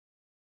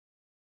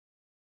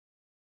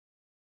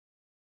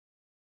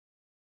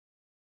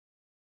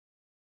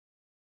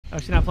Oh,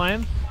 she's not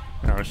playing?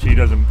 No, she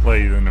doesn't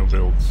play the no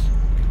builds.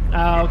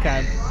 Oh,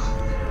 okay.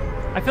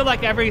 I feel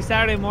like every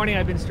Saturday morning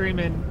I've been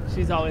streaming,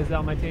 she's always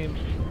on my team.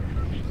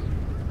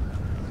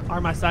 Or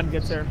my son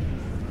gets her.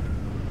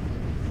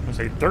 I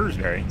say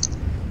Thursday,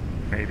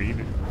 maybe.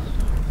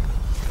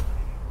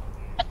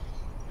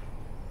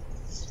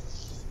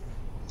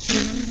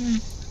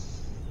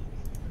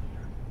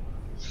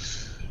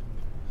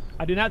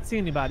 I do not see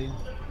anybody.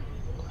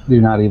 Do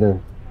not either.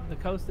 The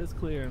coast is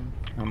clear.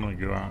 I'm gonna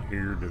go out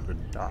here to the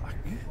dock.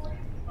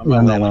 I'm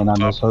gonna land on on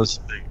top this of this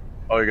thing.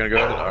 Oh, you're gonna go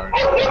ahead?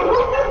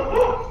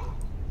 Alright.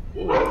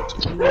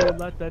 Ooh,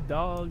 let the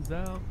dogs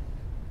out.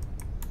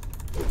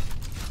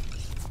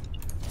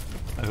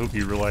 I hope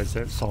you realize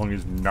that song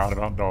is not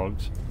about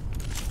dogs.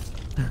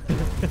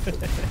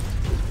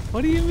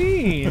 What do you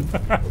mean?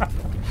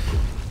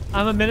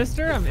 I'm a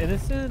minister? I'm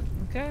innocent?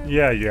 Okay.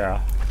 Yeah,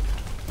 yeah.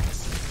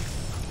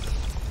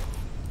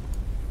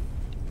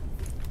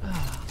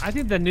 I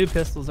think the new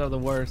pistols are the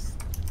worst.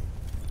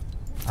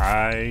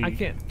 I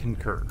can't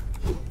concur.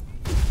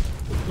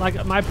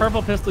 Like, my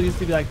purple pistol used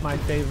to be like my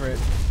favorite.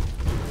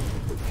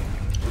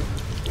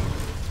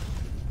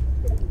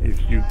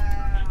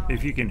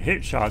 If you can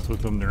hit shots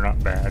with them, they're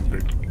not bad,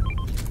 but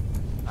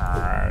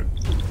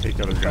take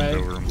other guns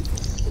over them.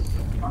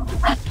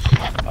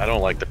 I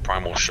don't like the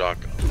primal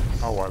shotgun.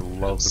 Oh, I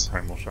love the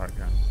primal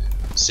shotgun.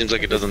 Seems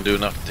like it doesn't do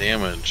enough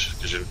damage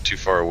because you're too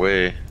far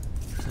away.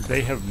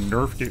 They have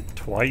nerfed it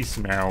twice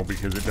now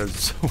because it does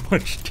so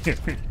much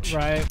damage.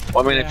 Right.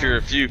 Well, I mean, if you're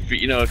a few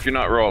feet, if you're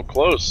not real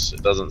close,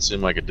 it doesn't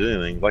seem like it did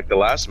anything. Like the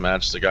last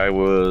match, the guy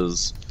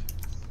was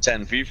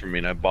 10 feet from me,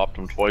 and I bopped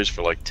him twice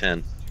for like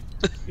 10.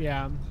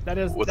 Yeah, that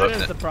is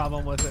the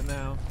problem with it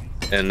now.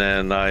 And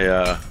then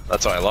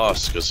that's how I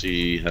lost, because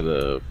he had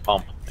a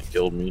pump and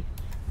killed me.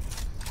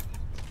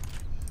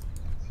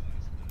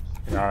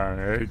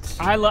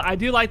 I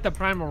do like the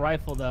primal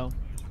rifle though.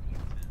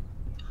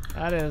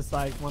 That is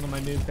like one of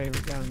my new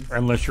favorite guns.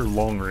 Unless you're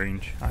long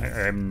range. I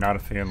am not a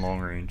fan long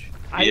range.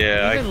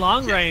 Even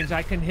long range,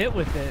 I can hit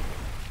with it.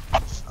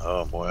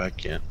 Oh boy, I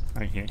can't.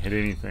 I can't hit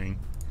anything.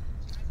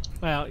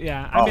 Well,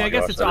 yeah. I mean, I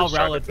guess it's all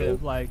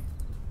relative. Like.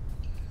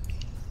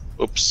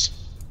 Oops.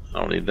 I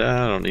don't need that.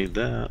 I don't need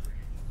that.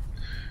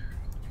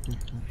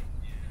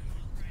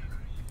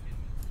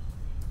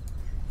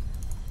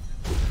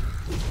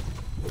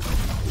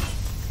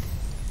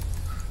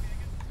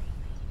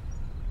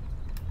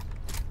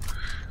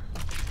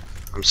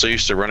 I'm so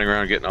used to running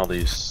around getting all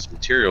these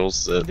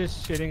materials that... I'm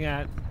just shooting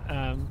at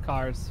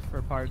cars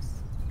for parts.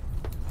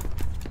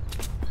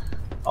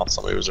 Oh,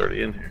 somebody was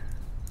already in here.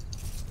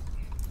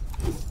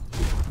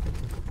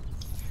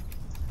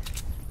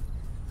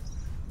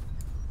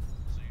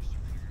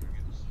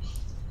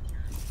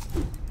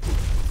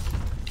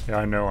 Yeah,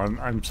 I know.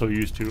 I'm so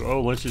used to,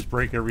 oh, let's just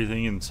break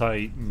everything in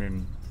sight, and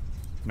then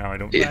now I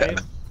don't. Yeah. Right?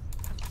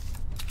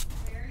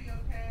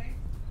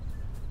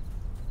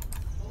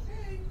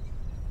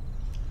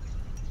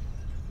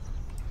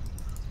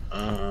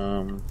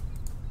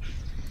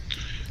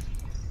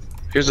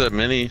 Here's a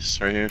minis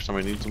right here.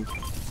 Somebody needs them.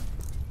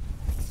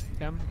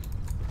 Okay.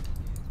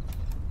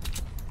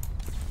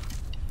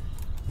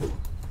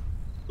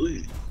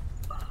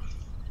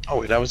 Oh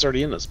wait, I was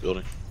already in this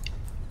building.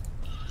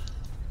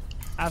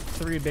 I have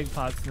 3 big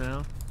pots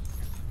now.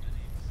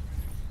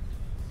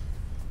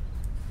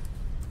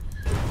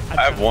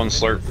 I have 1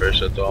 slurp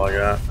fish. That's all I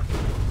got.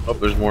 Oh,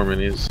 there's more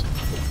minis.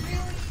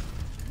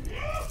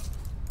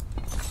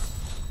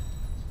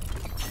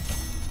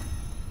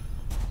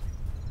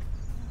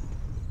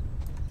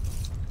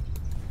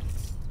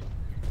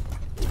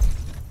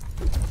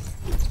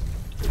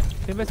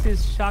 Give us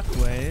these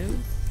shockwaves.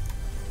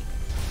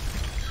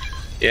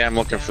 Yeah, I'm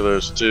looking for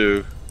those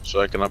too,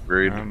 so I can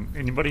upgrade.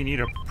 Anybody need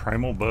a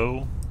primal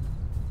bow?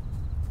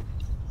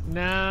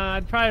 Nah,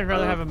 I'd probably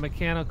rather have a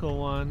mechanical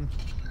one.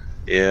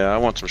 Yeah, I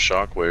want some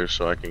shockwaves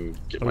so I can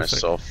get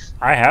myself.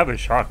 I have a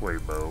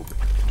shockwave bow.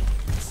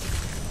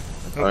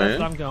 That's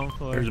what I'm going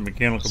for. There's a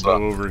mechanical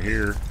bow over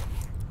here.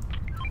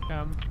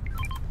 I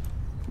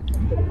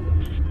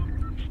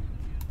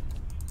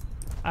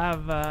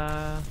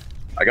have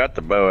I got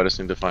the bow, I just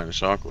need to find the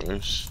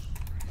shockwaves.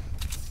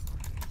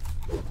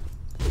 I'll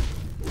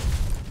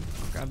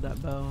grab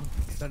that bow.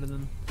 It's better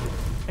than...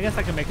 I guess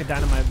I can make a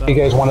dynamite bow. You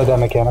guys wanted that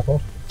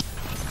mechanical?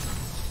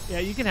 Yeah,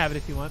 you can have it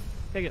if you want.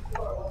 Take it.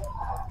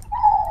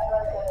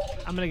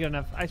 I'm gonna get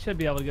enough. I should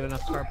be able to get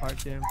enough car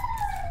parts here.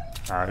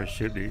 It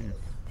should be.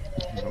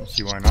 I don't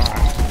see why not.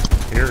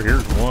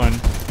 Here's one.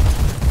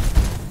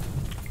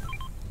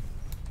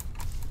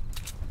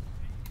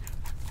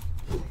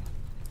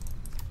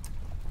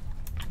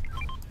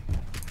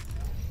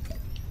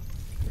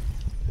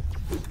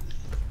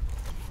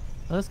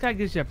 Well, this guy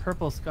gives you a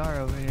purple scar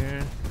over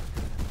here.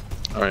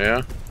 Oh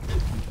yeah?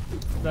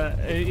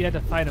 You had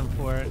to fight him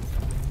for it.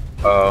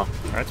 Oh.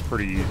 That's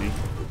pretty easy.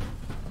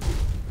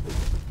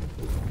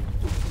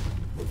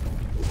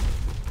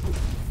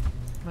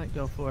 Might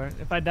go for it.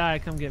 If I die,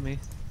 come get me.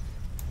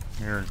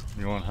 Here,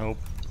 you want help?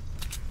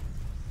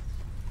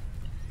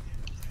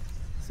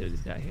 Let's see what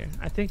he's got here.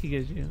 I think he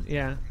gives you,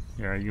 yeah.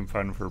 Yeah, you can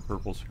find them for a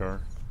purple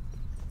scar.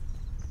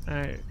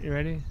 Alright, you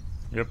ready?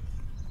 Yep.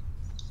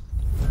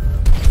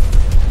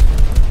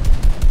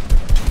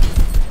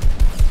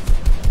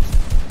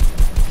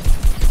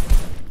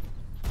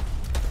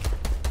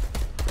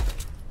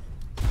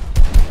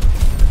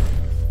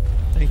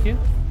 Thank you.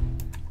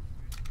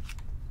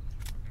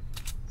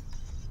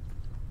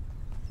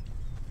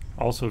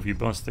 Also, if you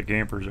bust the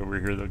campers over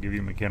here, they'll give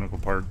you mechanical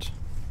parts.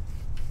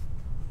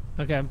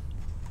 Okay.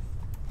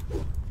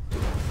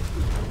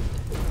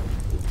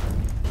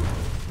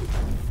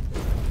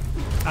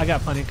 I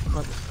got plenty.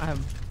 I have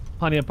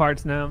plenty of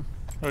parts now.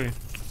 Okay.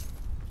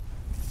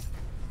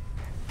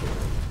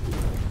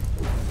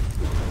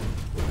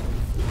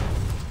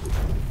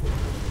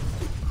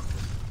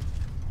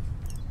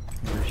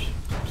 There's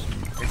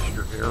some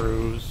extra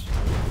arrows.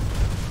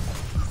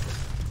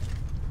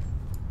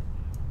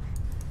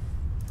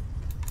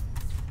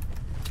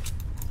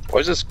 Why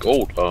is this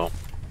gold? Oh.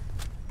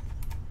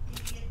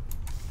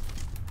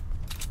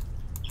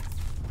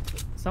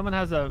 Someone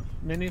has a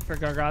mini for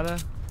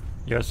Gargada.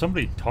 Yeah,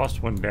 somebody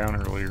tossed one down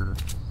earlier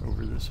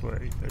over this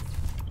way.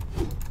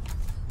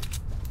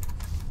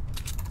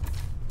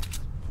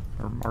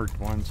 Or marked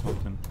one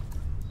something.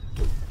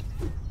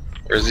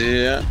 Where's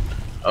he at?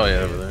 Oh yeah,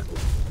 over there.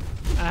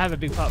 I have a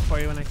big pot for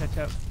you when I catch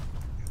up.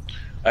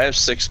 I have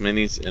 6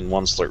 minis and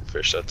 1 slurp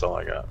fish. That's all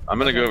I got. I'm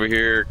gonna go over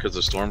here because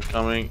the storm's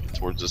coming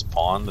towards this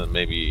pond, and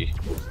maybe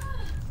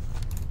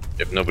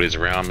if nobody's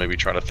around, maybe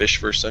try to fish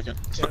for a second.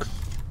 Okay.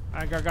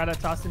 Alright, Gargada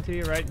tossing to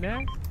you right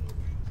now.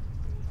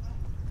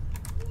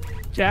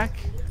 Jack,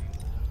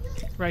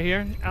 right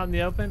here, out in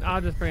the open. I'll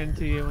just bring it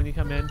to you when you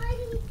come in.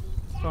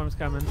 Storm's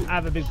coming. I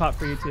have a big pot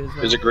for you too as well.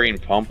 There's a green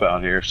pump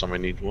out here.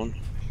 Somebody needs one.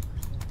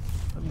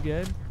 I'm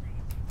good.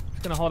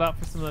 Just gonna hold out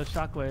for some of those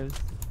shockwaves.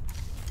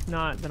 If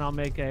not, then I'll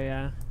make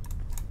a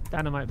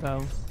dynamite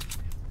bow.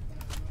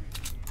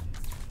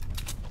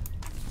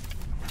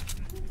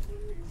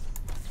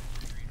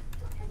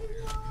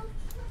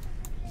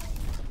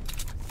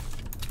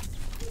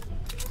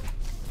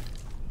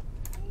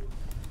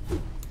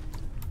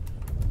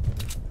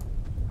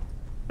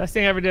 Best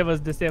thing I ever did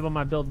was disable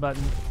my build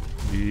button.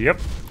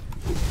 Yep.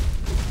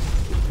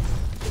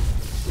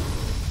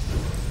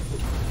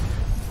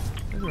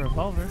 There's a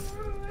revolver.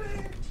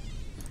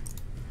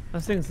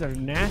 Those things are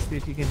nasty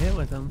if you can hit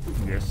with them.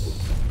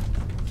 Yes.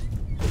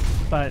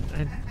 But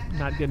I'm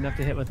not good enough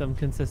to hit with them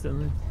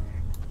consistently.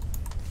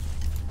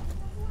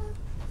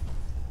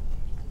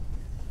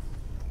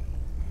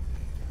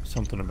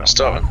 Something about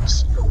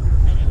Stubbins.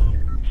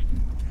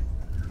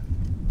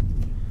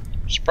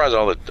 Surprised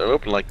all the I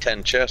opened like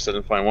 10 chests. I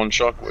didn't find 1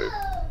 shockwave.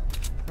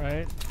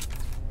 Right?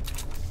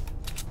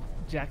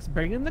 Jack's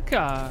bringing the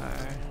car.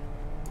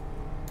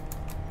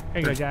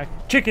 Here you go, Jack.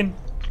 chicken.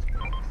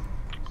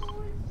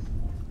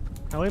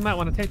 Oh, we might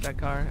want to take that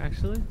car,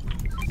 actually.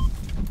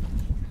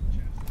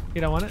 You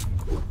don't want it?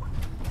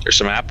 There's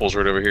some apples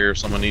right over here if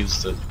someone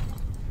needs to.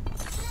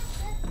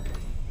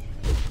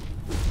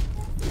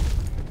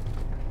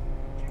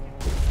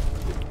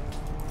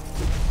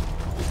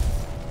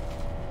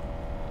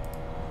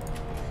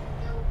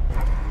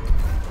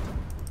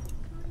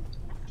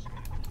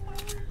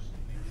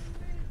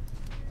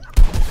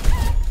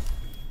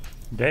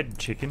 Dead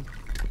chicken.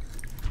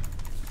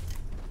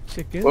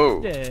 Chicken's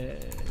Whoa.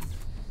 dead.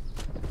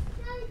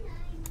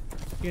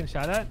 You getting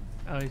shot at?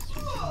 Oh, he's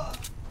shooting. I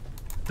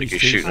think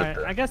he's shooting Alright,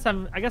 at I guess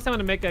I'm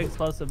gonna make an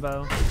explosive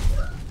bow.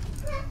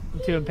 I'm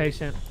too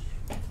impatient.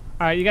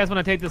 Alright, you guys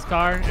wanna take this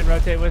car and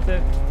rotate with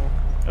it?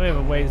 We have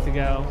a ways to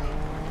go.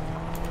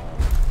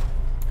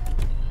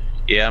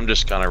 Yeah, I'm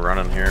just kind of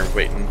running here,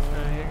 waiting.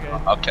 You're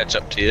good. I'll catch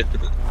up to you.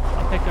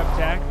 I'll pick up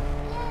Jack.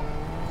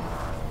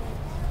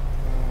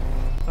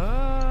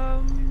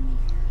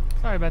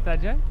 Sorry about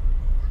that, Jack.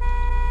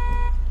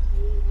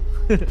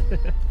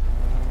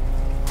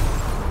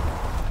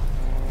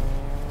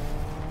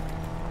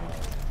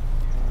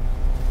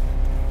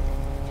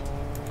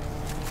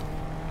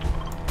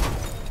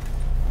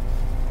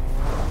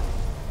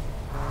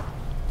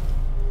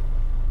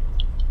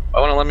 I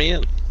want to let me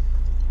in.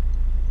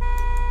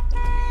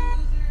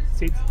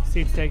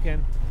 Seats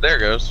taken. There it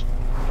goes.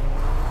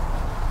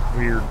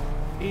 Weird.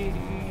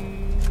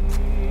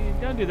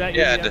 Don't do that.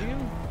 Yeah, you.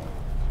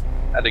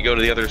 I had to go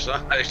to the other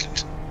side. I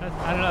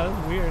don't know.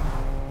 This is weird.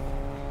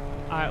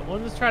 All right, we'll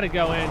just try to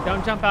go in.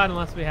 Don't jump out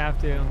unless we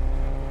have to.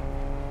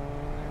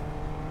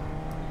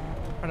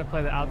 Try to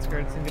play the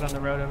outskirts and get on the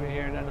road over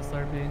here down to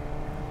Slurpee.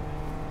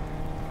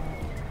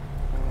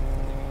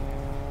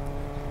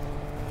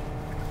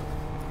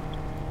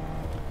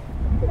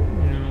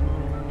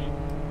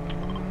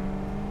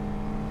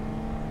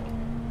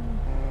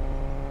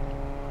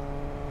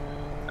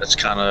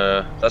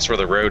 That's where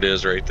the road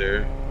is right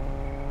there.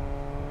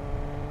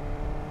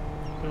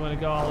 We want to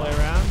go all the way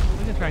around?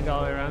 We can try and go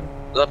all the way around.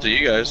 It's up to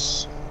you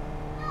guys.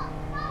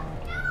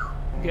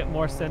 Get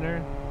more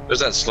center. There's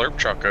that slurp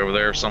truck over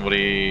there.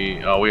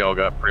 Somebody. Oh, we all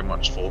got pretty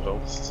much full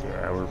health.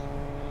 Yeah, we're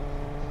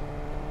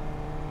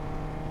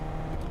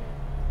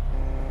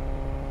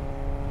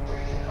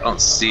I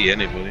don't see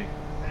anybody.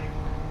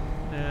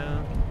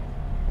 Yeah.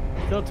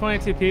 Still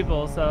 22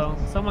 people, so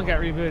someone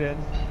got rebooted.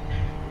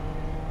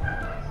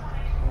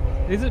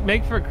 These would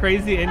make for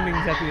crazy endings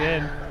at the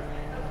end.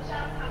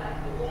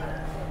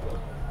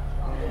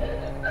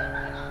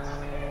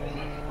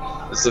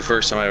 This is the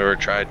first time I ever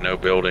tried no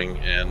building,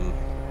 and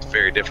it's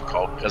very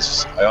difficult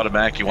because I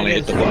automatically want to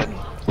hit the button.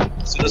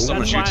 As soon as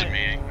someone shoots at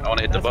me, I want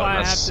to hit the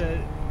button. That's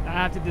why I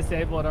have to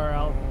disable it, or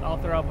I'll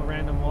throw up a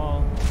random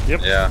wall.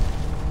 Yep. Yeah.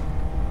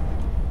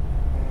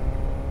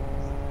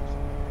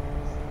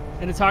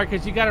 And it's hard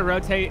because you got to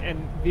rotate in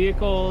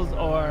vehicles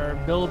or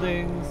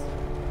buildings.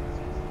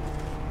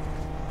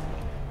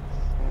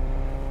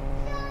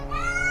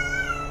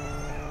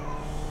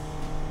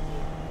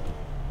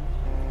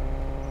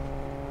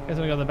 Guys,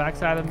 want to go to the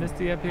backside of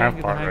Misty up here? Half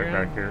and get pot the high right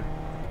ground? back here.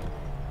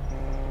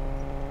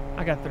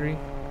 I got 3.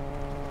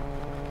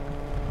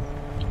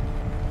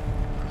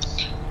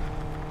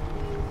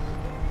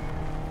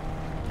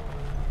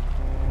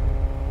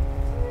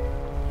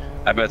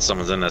 I bet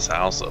someone's in this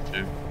house up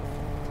here.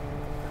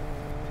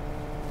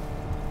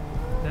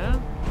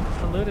 No?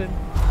 Unlooted.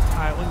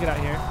 Alright, we can get out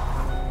here.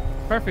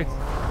 Perfect.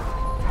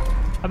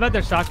 I bet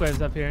there's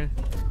shockwaves up here.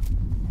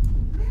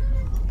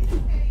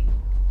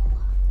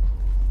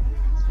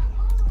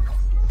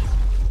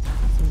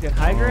 Some good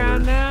high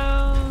ground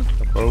now.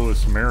 A bow with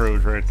some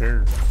arrows right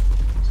there.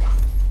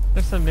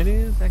 There's some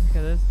minis. I can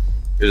kill this.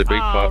 There's a big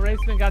Oh, pup.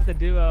 Raceman got the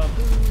duo.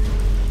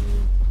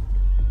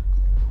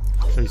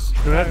 Who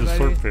had the Everybody.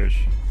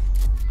 swordfish?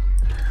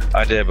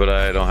 I did, but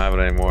I don't have it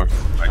anymore.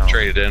 I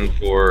traded in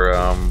for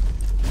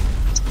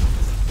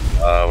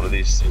what are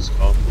these things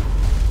called?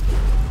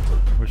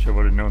 Wish I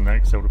would have known that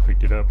because I would have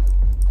picked it up.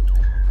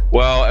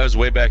 Well, I was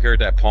way back here at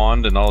that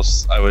pond, and I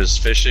was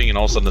fishing, and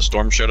all of a sudden the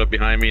storm showed up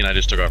behind me, and I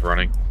just took off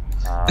running.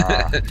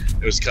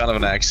 It was kind of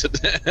an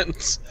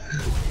accident.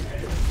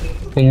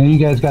 Hey, you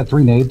guys got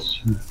 3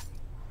 nades.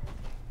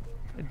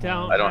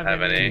 I don't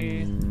have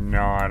any.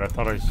 Not. I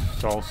thought I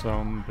saw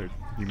some, but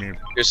you may have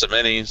Here's some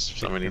minis.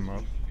 Some picked minis. them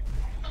up.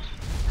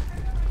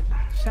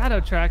 Shadow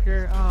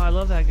Tracker. Oh, I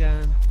love that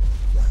gun.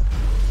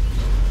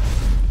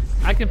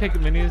 I can pick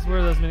minis. Where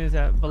are those minis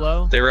at?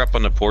 Below? They were up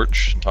on the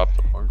porch, on top of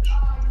the porch.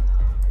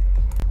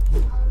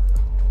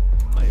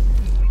 Wait.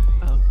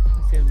 Oh,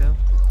 I see him now.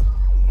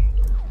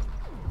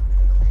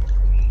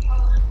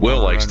 Will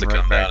I'll likes run to right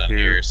come back down in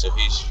here. here, so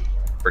he's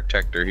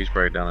protector. He's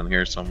probably down in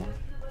here somewhere.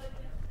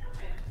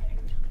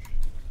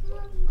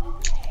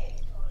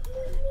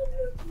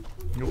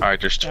 Nope. All right,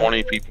 there's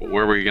 20 people.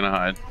 Where were you gonna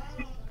hide?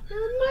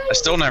 I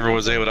still never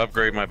was able to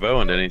upgrade my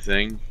bow into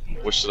anything.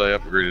 What should I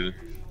upgrade it?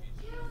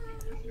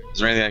 Is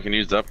there anything I can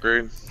use to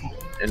upgrade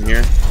in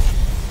here?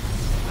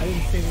 I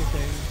didn't see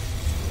anything.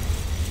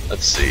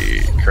 Let's see,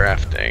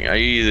 crafting. I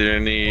either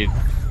need,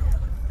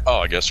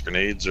 I guess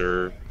grenades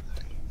or.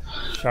 I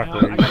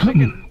Shockwave. guess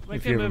we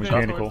If can you have move in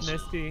mechanicals.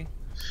 towards Misty.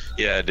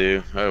 Yeah, I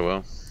do. Oh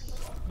well.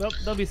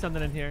 There'll be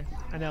something in here.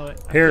 I know it.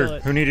 I feel Here,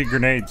 it. who needed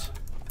grenades?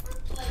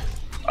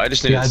 I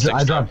just need Yeah, six.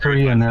 I dropped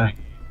 3 in there.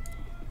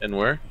 And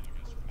where?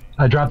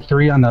 I dropped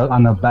 3 on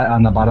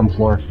the bottom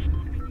floor.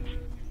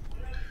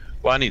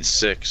 Well, I need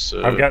 6.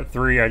 So. I've got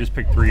 3. I just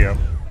picked 3 up.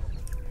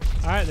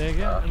 All right, there you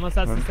go. Unless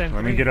that's the same.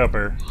 Let me three. get up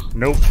there.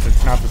 Nope,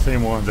 it's not the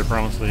same ones. I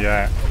promise you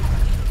that.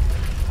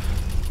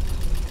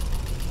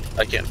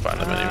 I can't find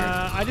them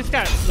anywhere. I just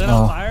got lit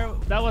on fire.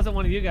 That wasn't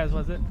one of you guys,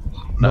 was it?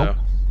 No. Nope.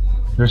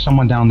 There's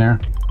someone down there.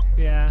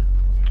 Yeah.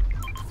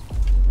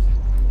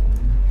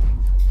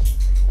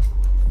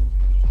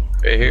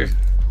 Right here.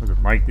 Was it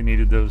Mike that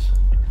needed those?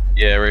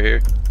 Yeah, right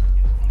here.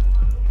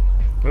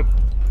 Whoop.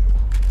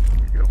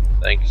 There you go.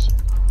 Thanks.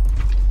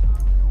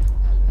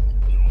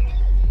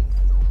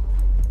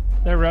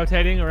 They're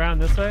rotating around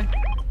this way.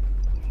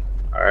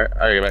 All right, I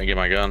gotta go back and get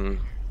my gun.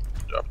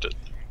 Dropped it.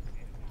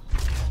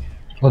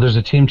 Well, there's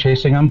a team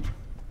chasing them.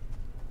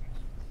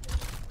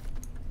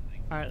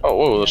 All right. Oh,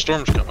 whoa, the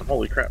storm's coming.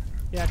 Holy crap.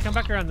 Yeah, come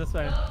back around this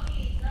way.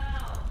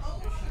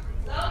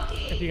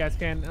 If you guys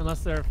can,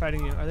 unless they're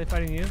fighting you. Are they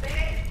fighting you?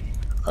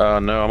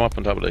 No, I'm up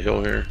on top of the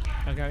hill here.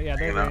 Okay, yeah,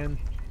 they Hanging out. ran.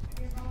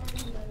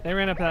 They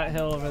ran up that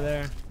hill over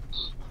there.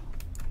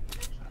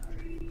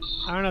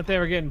 I don't know if they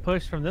were getting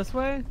pushed from this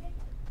way.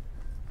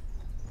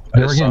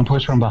 They were getting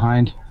pushed from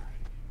behind.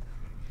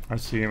 I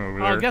see him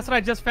over Oh, there. guess what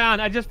I just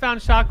found? I just found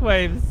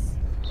shockwaves.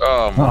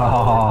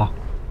 Oh,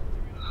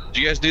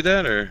 Did you guys do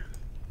that or?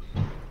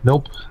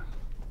 nope.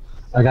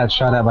 I got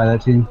shot at by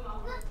that team.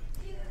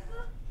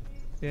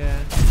 Yeah.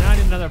 Now I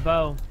need another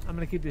bow. I'm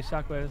gonna keep these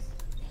shockwaves.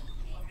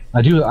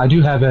 I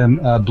do have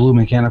a blue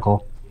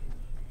mechanical.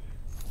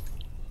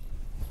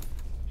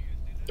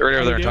 They're right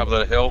over there on you top of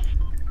that hill.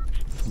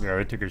 Yeah,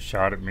 they took a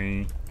shot at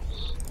me.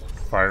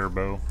 Fire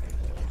bow.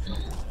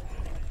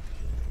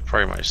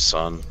 Probably my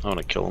son. I want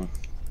to kill him.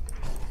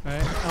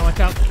 Alright. Oh, watch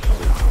out.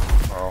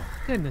 Oh,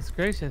 Goodness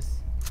gracious.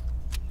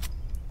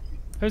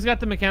 Who's got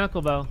the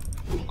mechanical bow?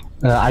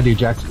 I do,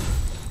 Jack.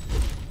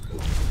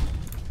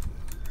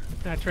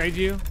 Can I trade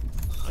you?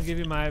 I'll give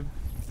you my...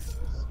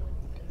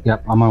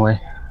 Yep, on my way.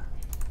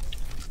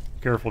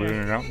 careful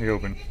doing it out in the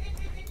open.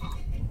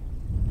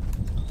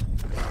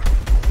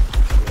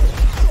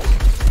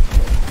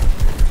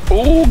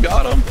 Oh,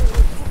 got him.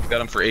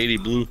 Got him for 80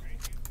 blue.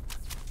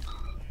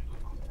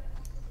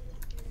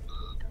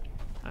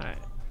 Alright.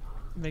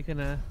 Making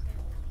a...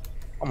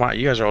 Oh my,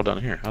 you guys are all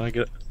down here. How'd I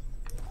get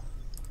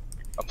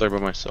up there by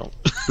myself?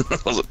 I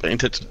wasn't paying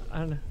attention. I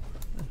don't know.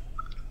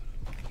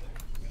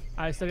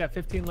 I still got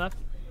 15 left.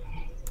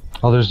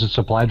 Oh, there's a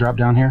supply drop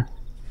down here.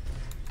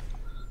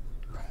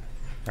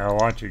 I'll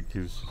watch it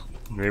because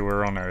they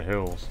were on that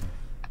hill. So.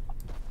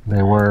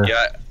 They were.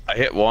 Yeah, I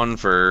hit one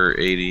for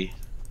 80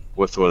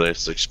 with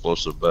this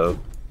explosive bow.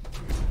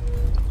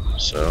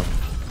 So.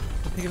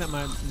 I'm picking up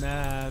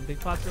my big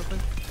pots real quick.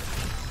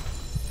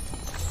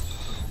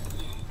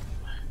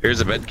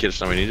 Here's a med kit if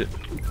somebody needs it.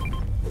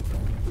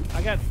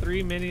 I got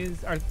 3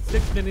 minis, or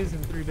 6 minis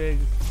and 3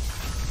 bigs.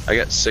 I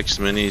got 6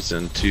 minis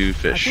and 2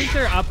 fish. I think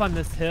they're up on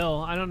this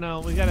hill. I don't know.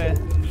 We gotta...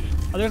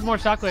 Oh, there's more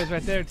shockwaves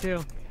right there,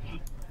 too.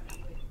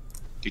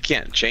 You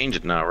can't change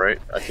it now, right?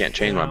 I can't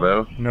change my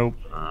bow. Nope.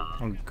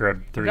 I'll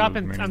grab 3 of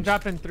them. I'm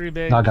dropping 3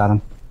 bigs. I got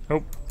him.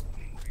 Oh.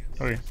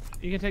 Okay.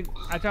 You can take...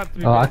 I dropped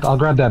 3 Oh, bigs. I'll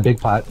grab that big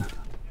pot.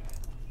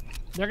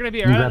 They're gonna be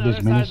You right grab on the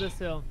these other side minis? of this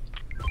hill.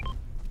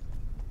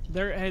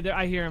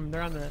 I hear them.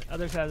 They're on the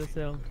other side of this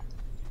hill.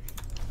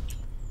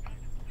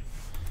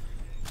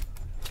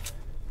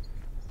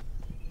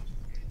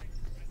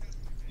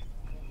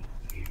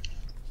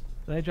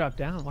 They dropped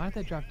down. Why did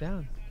they drop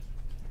down?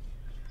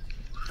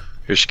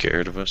 You're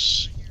scared of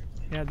us.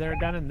 Yeah, they're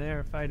down in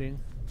there fighting.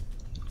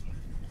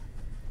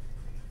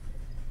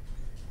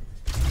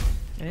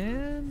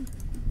 And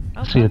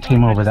See a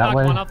team over that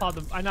way?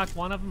 I knocked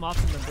one of them off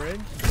from the bridge.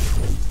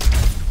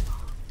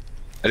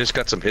 I just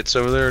got some hits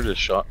over there.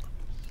 Just shot.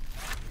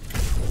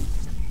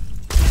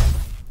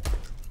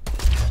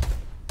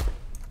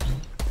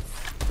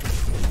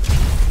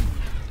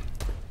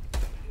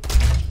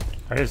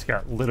 I just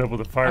got lit up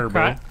with a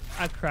fireball.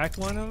 I cracked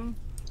one of them.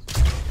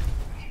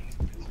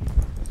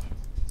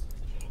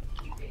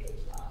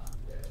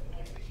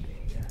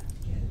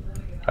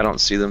 I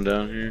don't see them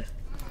down here.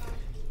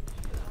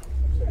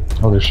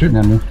 Oh, they're shooting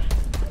at me.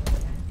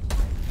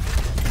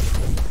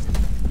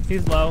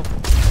 He's low.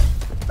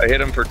 I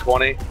hit him for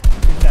 20. He's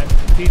dead.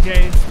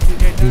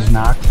 DJ He's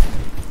knocked.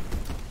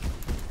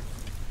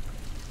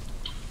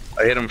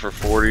 I hit him for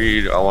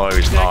 40. Although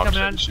he's Yeah, knocked, come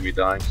so on. he should be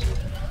dying.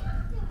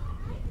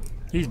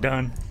 He's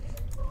done.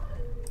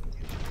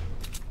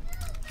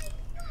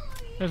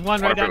 There's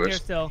one right down here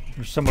Waterproof. still.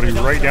 There's somebody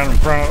right down in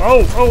front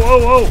of.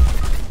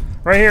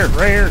 Oh! Right here,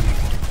 right here.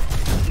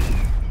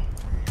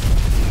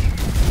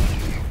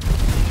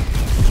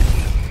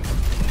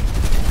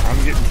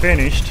 I'm getting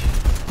finished.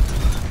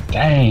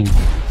 Dang.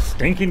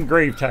 Stinking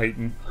Grave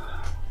Titan.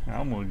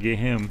 I'm gonna get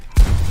him.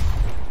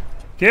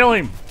 Kill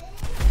him.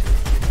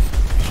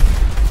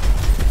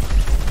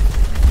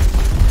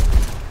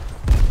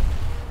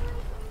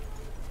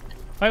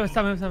 Wait, what's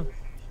up?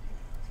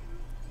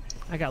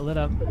 I got lit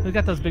up. Who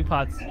got those big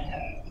pots?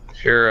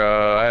 Here,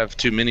 I have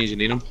 2 minis. You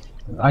need them?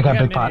 I got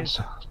got big pots.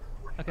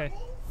 Okay.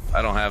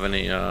 I don't have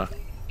any.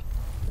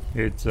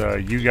 It's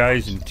you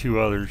guys and 2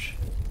 others.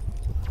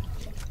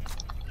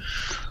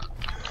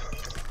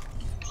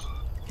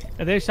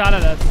 They shot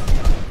at us.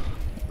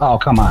 Oh,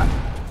 come on.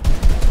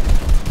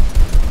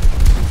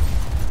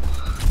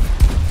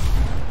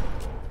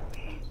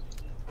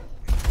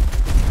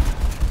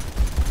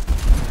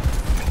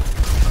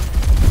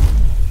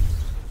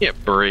 Yeah,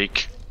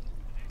 break.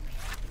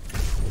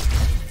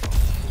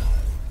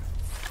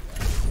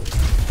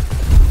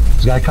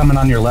 There's a guy coming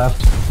on your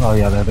left. Oh,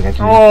 yeah, the other guy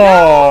too.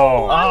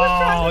 Oh!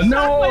 Oh,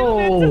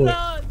 no!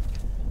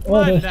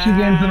 Oh, My that's 2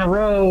 games in a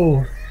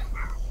row.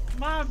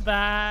 My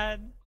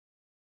bad.